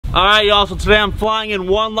Alright y'all, so today I'm flying in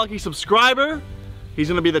one lucky subscriber. He's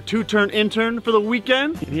gonna be the two-turn intern for the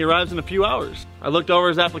weekend, and he arrives in a few hours. I looked over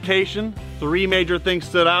his application. 3 major things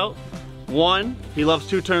stood out. 1, he loves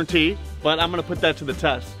two-turn tea, but I'm gonna put that to the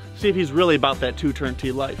test. See if he's really about that two-turn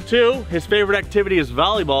tea life. 2, his favorite activity is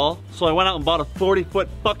volleyball, so I went out and bought a 40-foot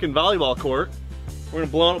fucking volleyball court. We're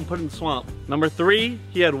gonna blow it up and put it in the swamp. Number 3,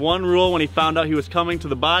 he had one rule when he found out he was coming to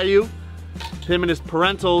the bayou. Him and his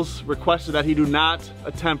parentals requested that he do not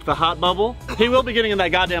attempt the hot bubble. He will be getting in that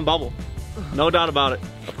goddamn bubble. No doubt about it.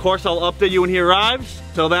 Of course, I'll update you when he arrives.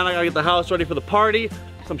 Till then, I gotta get the house ready for the party.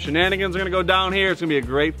 Some shenanigans are gonna go down here. It's gonna be a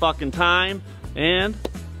great fucking time. And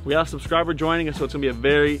we have a subscriber joining us, so it's gonna be a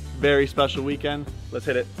very, very special weekend. Let's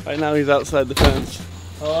hit it. Right now, he's outside the fence.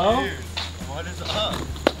 Hello? Dude, what is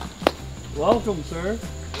up? Welcome, sir. Dude,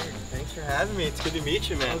 thanks for having me. It's good to meet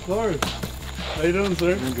you, man. Of course. How you doing,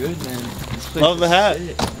 sir? I'm good, man. Love the hat.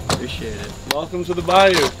 Appreciate it. Welcome to the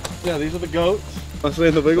bayou. Yeah, these are the goats. Want to stay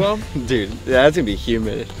in the big one? Dude, yeah, that's gonna be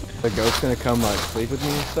humid. The goat's gonna come like sleep with me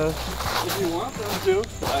and stuff. If you want them to,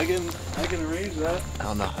 I can arrange that. I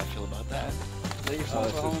don't know how I feel about that. Take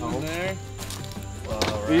yourself home in there.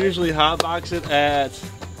 Well, We usually hotbox it at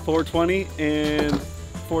 4:20 and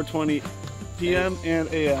 4:20 p.m. and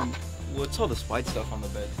a.m. What's all this white stuff on the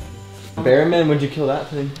bed? Bearman, when'd you kill that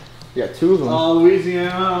thing? You got 2 of them.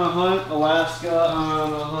 Louisiana on a hunt, Alaska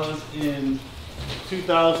on a hunt in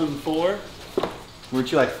 2004. Weren't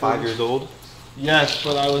you like 5 years old? Yes,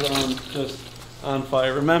 but I was just on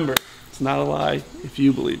fire. Remember, it's not a lie if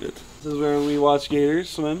you believe it. This is where we watch gators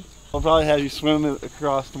swim. I'll probably have you swim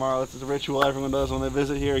across tomorrow. This is a ritual everyone does when they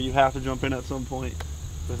visit here. You have to jump in at some point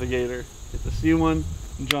with a gator. Get to see one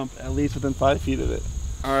and jump at least within 5 feet of it.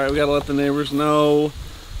 All right, we gotta let the neighbors know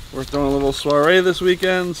we're throwing a little soiree this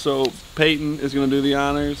weekend, so Peyton is gonna do the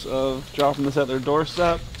honors of dropping this at their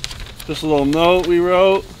doorstep. Just a little note we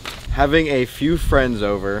wrote. Having a few friends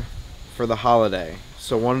over for the holiday,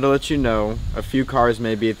 so wanted to let you know a few cars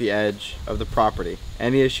may be at the edge of the property.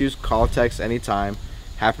 Any issues, call, text anytime.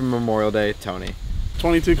 Happy Memorial Day, Tony.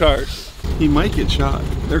 22 cars. He might get shot.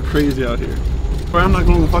 They're crazy out here. Or I'm not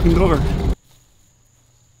going to the fucking door.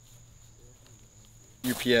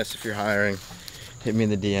 UPS if you're hiring, hit me in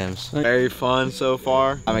the DMs. Very fun so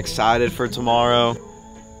far. I'm excited for tomorrow.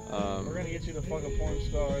 We're gonna get you the fucking porn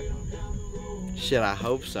star. Shit, I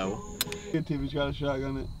hope so. Good TV's got a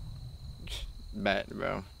shotgun it. Bet,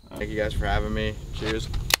 bro. Thank you guys for having me. Cheers.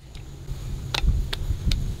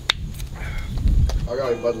 I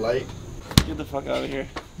got a Bud Light. Get the fuck out of here.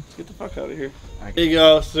 Get the fuck out of here. Here you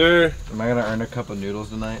go, sir. Am I gonna earn a cup of noodles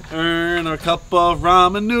tonight? Earn a cup of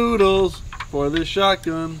ramen noodles for this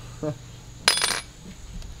shotgun.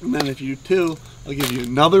 And then if you do, I'll give you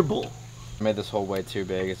another bowl. I made this hole way too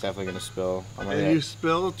big. It's definitely gonna spill. If you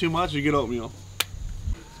spill too much, you get oatmeal.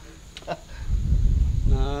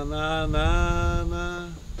 Nah, nah, nah, nah.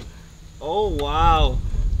 Oh, wow.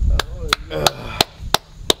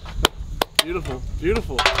 Beautiful,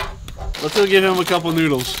 beautiful. Let's go give him a couple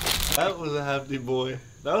noodles. That was a hefty boy.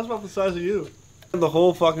 That was about the size of you. The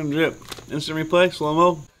whole fucking drip. Instant replay,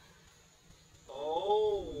 slow-mo.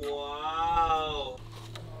 Oh, wow.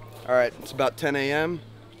 All right, it's about 10 a.m.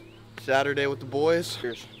 Saturday with the boys.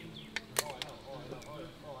 Cheers.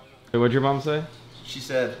 What'd your mom say? She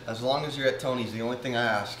said, as long as you're at Tony's, the only thing I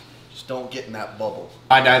ask, just don't get in that bubble.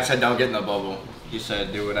 My dad said don't get in the bubble. He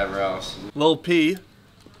said do whatever else. Lil P,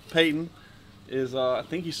 Peyton, is, I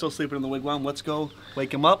think he's still sleeping in the wigwam. Let's go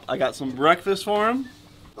wake him up. I got some breakfast for him.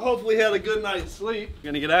 Hopefully he had a good night's sleep.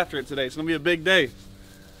 We're gonna get after it today. It's gonna be a big day.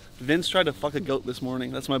 Vince tried to fuck a goat this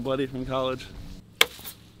morning. That's my buddy from college.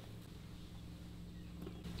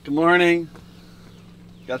 Good morning.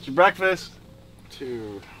 Got your breakfast?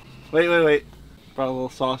 Dude. Wait. Brought a little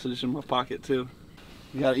sausage in my pocket too.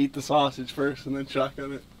 You gotta eat the sausage first and then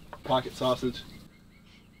shotgun it. Pocket sausage.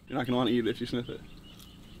 You're not gonna wanna eat it if you sniff it.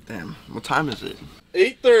 Damn, what time is it?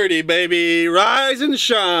 8:30, baby. Rise and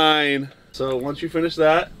shine. So once you finish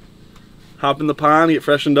that, hop in the pond, get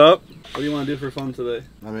freshened up. What do you want to do for fun today?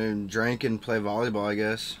 I mean, drink and play volleyball, I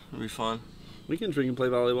guess. It'll be fun. We can drink and play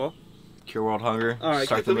volleyball. Cure world hunger. All right,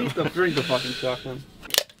 Start drink the fucking shotgun.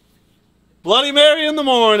 Bloody Mary in the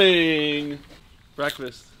morning.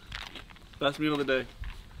 Breakfast. Best meal of the day.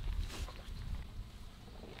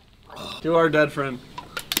 To our dead friend.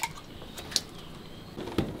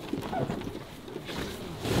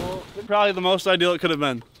 Well, probably the most ideal it could have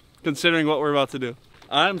been, considering what we're about to do.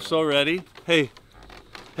 I'm so ready. Hey,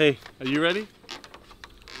 are you ready?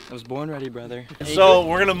 I was born ready, brother. So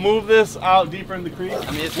we're gonna move this out deeper in the creek.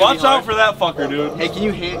 I mean, watch out for that fucker, dude. Hey, can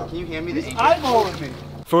you hand me the He's eyeballing me.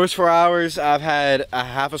 First 4 hours, I've had a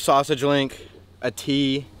half a sausage link, a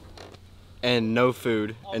tea, and no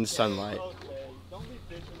food and sunlight. Don't be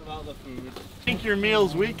bitching about the food. Think your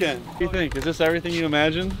meals weekend. What do you think? Is this everything you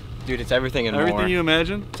imagine? Dude, it's everything and Everything more. you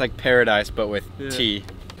imagine? It's like paradise, but with tea.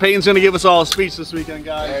 Peyton's gonna give us all a speech this weekend,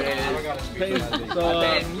 guys.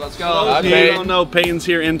 Let's go. If you don't know, Peyton's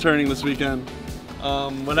here interning this weekend.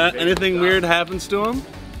 When anything weird happens to him,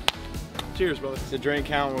 cheers, brother. The drink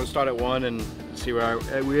count, we'll start at 1 and see where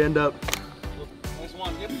we end up.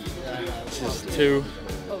 This is 2,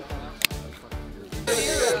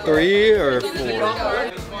 3 or 4.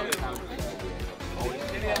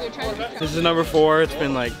 This is number 4. It's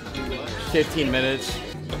been like 15 minutes.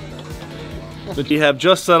 We have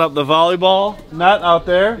just set up the volleyball net out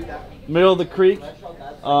there, middle of the creek.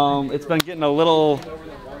 It's been getting a little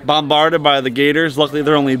bombarded by the gators. Luckily,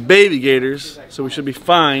 they're only baby gators, so we should be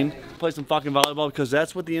fine. Play some fucking volleyball because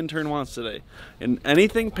that's what the intern wants today. And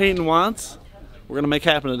anything Peyton wants, we're gonna make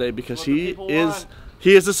happen today because he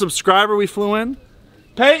is a subscriber we flew in.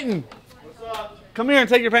 Peyton, come here and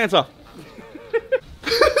take your pants off.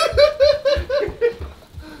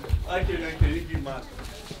 Thank you. You keep mine.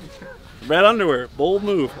 Red underwear, bold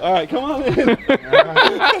move. All right, come on in.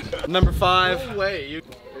 Number 5. No way.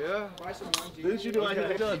 Yeah. Didn't you do I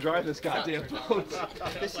gotta drive this goddamn boat?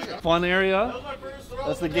 Fun area.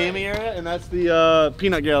 That's the gaming area, and that's the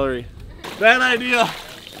peanut gallery. Bad idea. All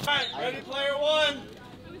right, ready, player 1.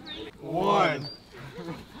 1,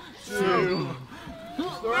 2, 3.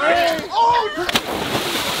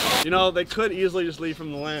 Oh! You know, they could easily just leave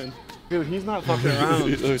from the land. Dude, he's not fucking around.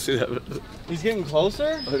 Let me see that. He's getting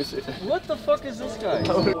closer? Let me see. What the fuck is this guy?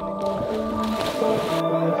 Put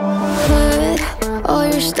all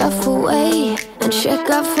your stuff away and check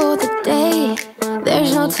out for the day.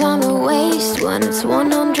 There's no time to waste when it's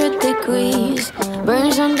 100 degrees.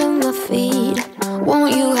 Burns under my feet.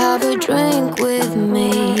 Won't you have a drink with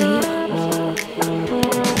me?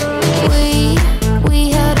 We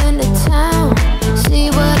head into town, see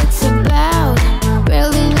what it's about.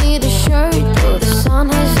 Barely need a shirt, though the sun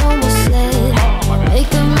has almost set. Make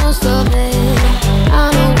the most of it.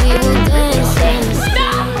 I know we will dance and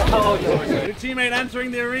Your teammate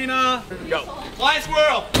entering the arena. Go. Fly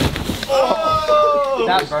swirl. Oh!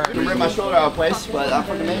 That burned. I ripped my shoulder out of place, but I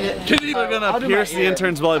fucking made it. We're gonna pierce the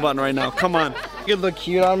intern's belly button right now. Come on. You look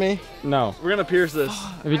cute on me. No. We're gonna pierce this.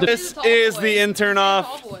 This is the intern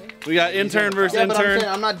off. We got intern versus Yeah, but intern.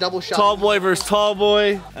 I'm not double shot. Tall boy versus tall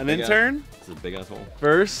boy. An intern This is a big asshole.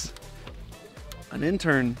 versus an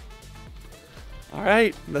intern. All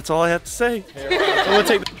right, that's all I have to say. I'm gonna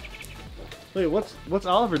take. Wait, what's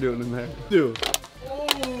Oliver doing in there? Dude.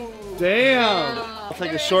 Damn. I'll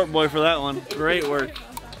take a short boy for that one. Great work.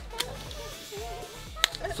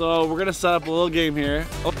 So we're gonna set up a little game here.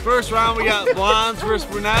 First round we got blondes versus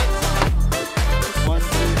brunettes. 1, 2,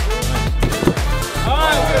 3. All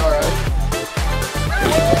right.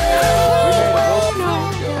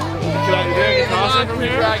 Can I cross it from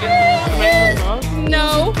here?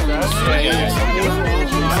 No.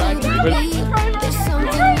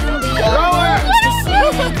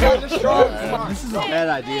 This is a bad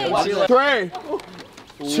idea. 3,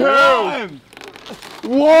 2,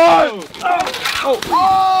 1.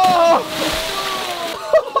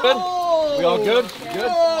 Good? We all good?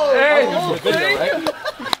 Good? Hey! Video, right?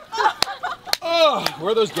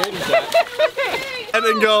 Where are those gators at? I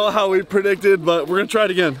didn't go how we predicted, but we're gonna try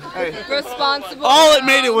it again. Responsible. All it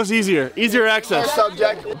made it was easier. Easier access.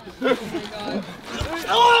 Subject.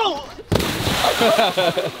 Oh!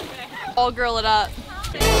 All girl it up.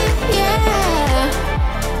 yeah.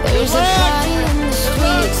 There's a party in the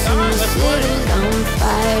streets and the city's on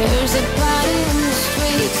fire. There's a party in the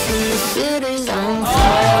streets and the city's on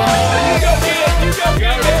fire.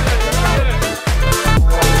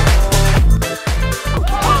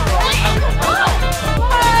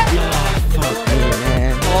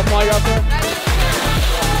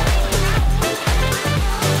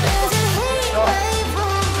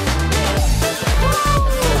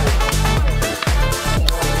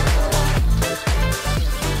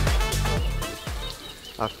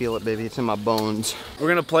 I feel it, baby. It's in my bones. We're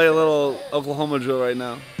gonna play a little Oklahoma drill right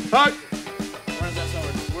now. Hi. Where's that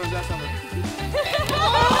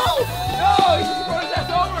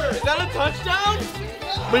summer? Is that a touchdown?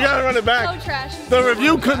 We gotta run it back. So trash. The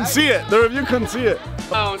review couldn't see it.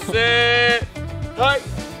 Down, sit. Hi.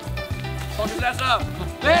 Focus that up.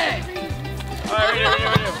 Hey! Alright, right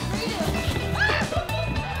here.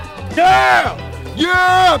 Yeah!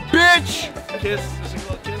 Yeah, bitch! Kiss. Just a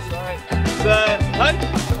little kiss. All right. Set. Hi.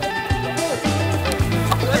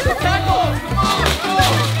 Let's tackle!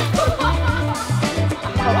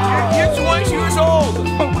 You're 22 years old!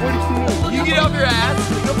 You get off your ass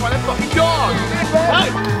and go find a fucking dog! Hi.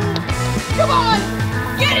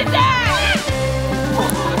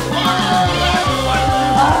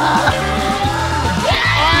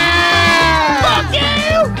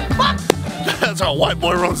 a white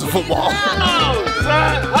boy runs the football.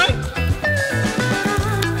 What?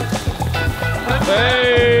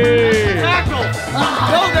 Hey! Tackle!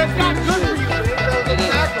 No, that's not good for you, man.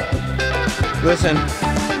 Tackle. Listen, No,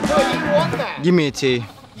 you want that. give me a T.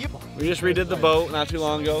 We just redid the boat not too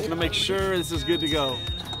long ago. I'm gonna make sure this is good to go.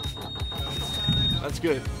 That's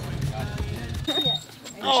good.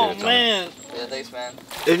 Oh man. Yeah, thanks, man.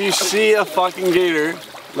 If you see a fucking gator,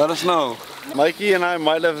 let us know. Mikey and I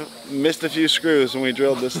might have missed a few screws when we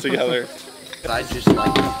drilled this together. I just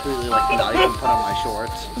like completely like not even put on my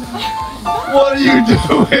shorts. What are you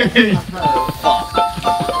doing?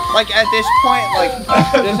 Like at this point, like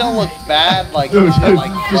does it look bad? Like, Dude, is it,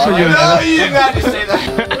 like just forget it. no, you didn't have to say that.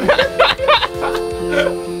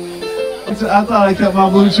 I thought I kept my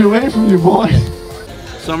Bluetooth away from you, boy.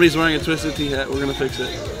 Somebody's wearing a Twisted Tea hat. We're gonna fix it.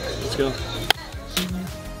 Let's go.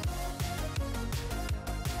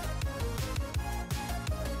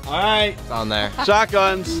 All right. It's on there.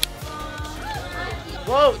 Shotguns.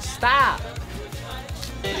 Whoa, stop!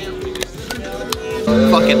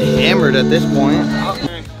 Fucking hammered at this point.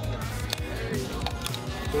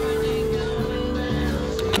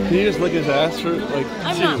 Can you just lick his ass for like?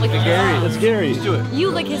 I'm not licking his ass. It's Gary. Do it. You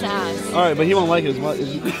lick his ass. All right, but he won't like it as much.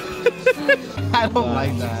 I don't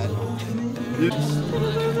like that.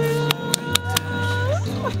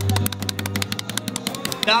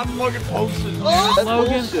 Not fucking posted.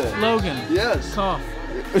 Logan, Yes. cough.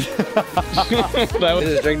 This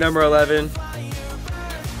is drink number 11.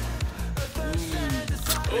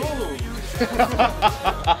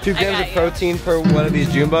 2 grams of protein per one of these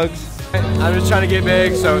June bugs. I'm just trying to get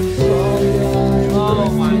big, so. Oh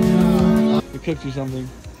my god. We cooked you something.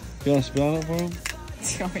 You want to spit on it for him? Do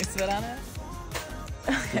you want me to spit on it?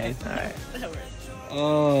 Okay. Alright.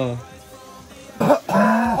 Oh.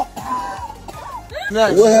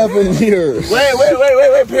 What happened here?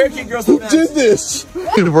 Wait, parakeet girls. Who did this?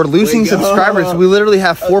 Dude, we're losing subscribers. We literally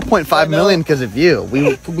have 4.5 million because of you.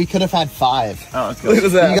 We could have had 5. Oh, let's go. Look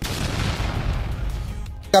at that.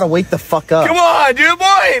 You gotta wake the fuck up. Come on, dude,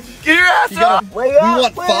 boy! Get your ass up! We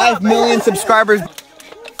want 5 million subscribers.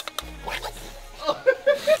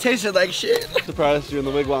 Tasted like shit. Surprised you in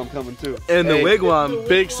the wigwam coming too. In the wigwam.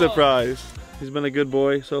 Big surprise. He's been a good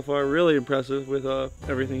boy so far. Really impressive with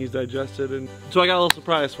everything he's digested, and so I got a little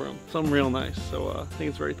surprise for him. Something real nice. So I think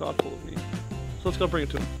it's very thoughtful of me. So let's go bring it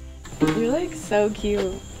to him. You're like so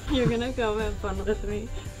cute. You're gonna go have fun with me.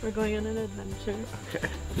 We're going on an adventure.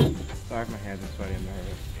 Sorry if my hands are sweaty, I'm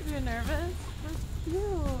nervous. You're nervous? That's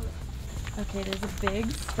cute. Okay, there's a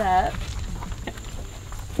big step.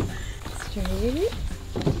 Straight.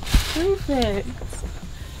 Perfect.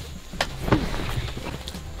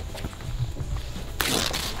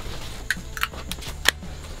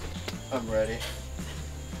 I'm ready.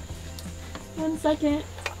 1 second.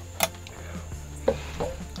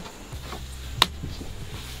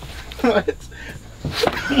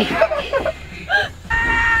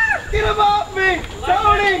 Get him off me!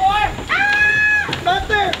 Tony! Not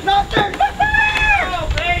there! Not there! Oh,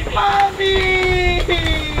 baby! Mommy!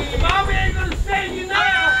 Mommy ain't gonna save you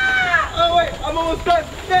now! Oh wait, I'm almost done.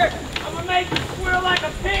 There! I'm gonna make you squeal like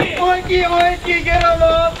a pig! Oinky, oinky, get him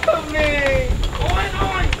off of me! Oink,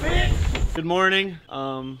 oink, bitch! Good morning.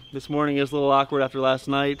 This morning is a little awkward after last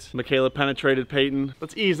night. Michaela penetrated Peyton.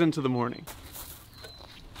 Let's ease into the morning.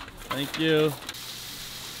 Thank you.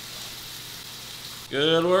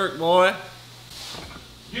 Good work, boy.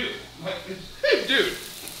 Dude,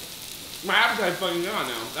 my appetite's fucking gone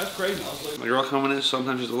now. That's crazy. My girl coming in,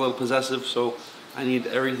 sometimes she's a little possessive, so I need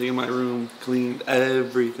everything in my room cleaned,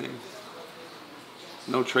 everything.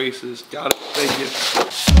 No traces. Got it. Thank you.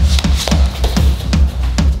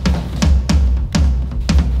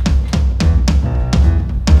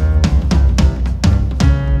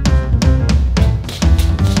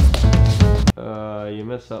 You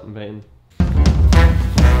missed something, Peyton.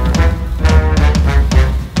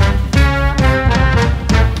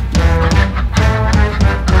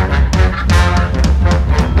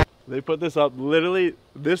 They put this up literally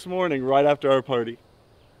this morning right after our party.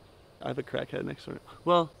 I have a crackhead next door.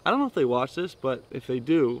 Well, I don't know if they watch this, but if they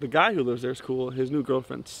do, the guy who lives there is cool. His new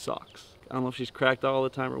girlfriend sucks. I don't know if she's cracked out all the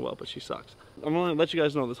time or what, but she sucks. I'm gonna let you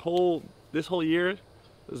guys know this whole year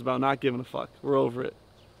is about not giving a fuck. We're over it.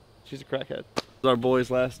 She's a crackhead. It's our boy's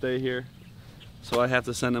last day here, so I have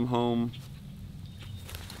to send him home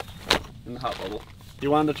in the hot bubble. You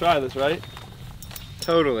wanted to try this, right?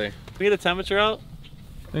 Totally. Can we get a temperature out?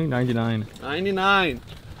 I think 99. 99.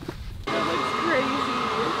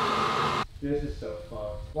 This is so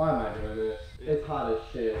fucked. Why am I doing this? It's hot as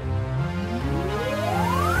shit.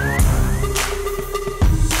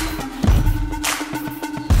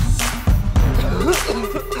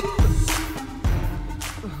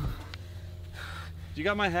 You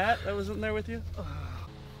got my hat that was in there with you?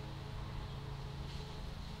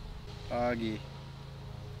 Augie.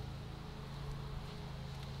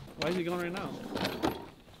 Why is he going right now?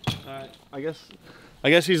 Alright, I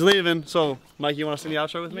guess he's leaving. So, Mike, you want to sing the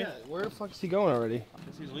outro with me? Yeah, where the fuck is he going already? I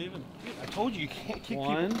guess he's leaving. I told you, you can't keep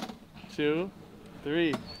 1, 2,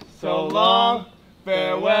 3. So long,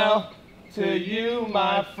 farewell to you,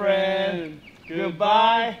 my friend.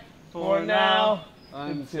 Goodbye for now,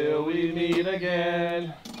 until we meet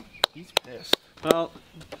again. He's pissed. Well,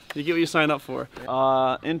 you get what you sign up for.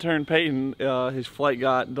 Intern Peyton, his flight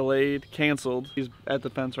got delayed, canceled. He's at the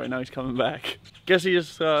fence right now, he's coming back. Guess he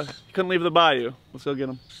just couldn't leave the bayou. Let's go get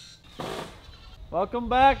him. Welcome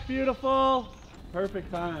back, beautiful. Perfect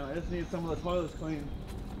time. I just need some of the toilets cleaned.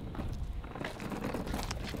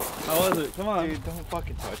 How was it? Come on. Dude, don't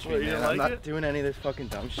fucking touch What, me, you man. didn't I'm like not it? doing any of this fucking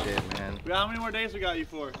dumb shit, man. How many more days we got you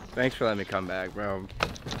for? Thanks for letting me come back, bro.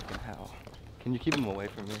 Fucking hell. Can you keep him away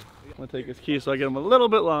from me? I'm gonna take his key so I get him a little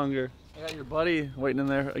bit longer. I got your buddy waiting in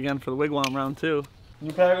there again for the wigwam round 2.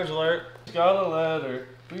 New package alert. Got a letter.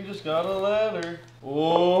 We just got a letter.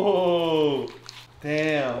 Oh,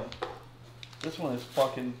 damn. This one is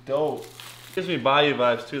fucking dope. Gives me Bayou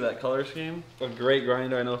vibes too, that color scheme. A great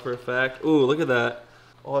grinder, I know for a fact. Ooh, look at that.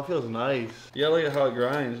 Oh, it feels nice. You gotta look at how it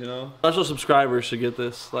grinds, you know? Special subscribers should get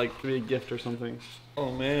this, like, could be a gift or something.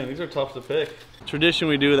 Oh man, these are tough to pick. Tradition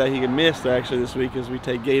we do that he can miss actually this week is we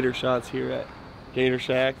take gator shots here at Gator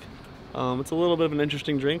Shack. It's a little bit of an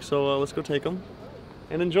interesting drink, so let's go take them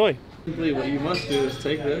and enjoy. Simply what you must do is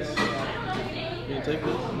take this. You take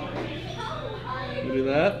this. You do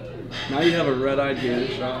that. Now you have a red-eyed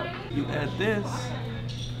gator shot. You add this,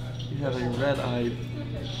 you have a red-eyed,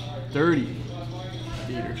 dirty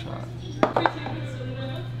gator shot.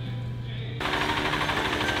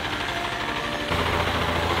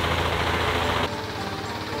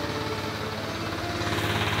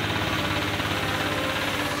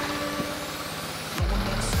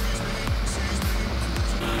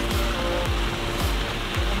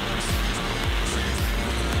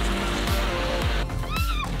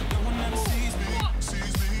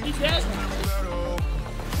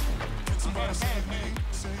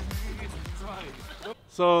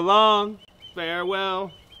 So long,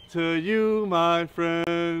 farewell to you, my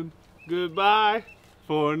friend. Goodbye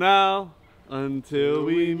for now, until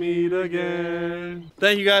we meet again.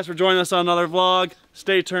 Thank you guys for joining us on another vlog.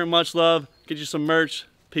 Stay tuned, much love. Get you some merch.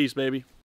 Peace, baby.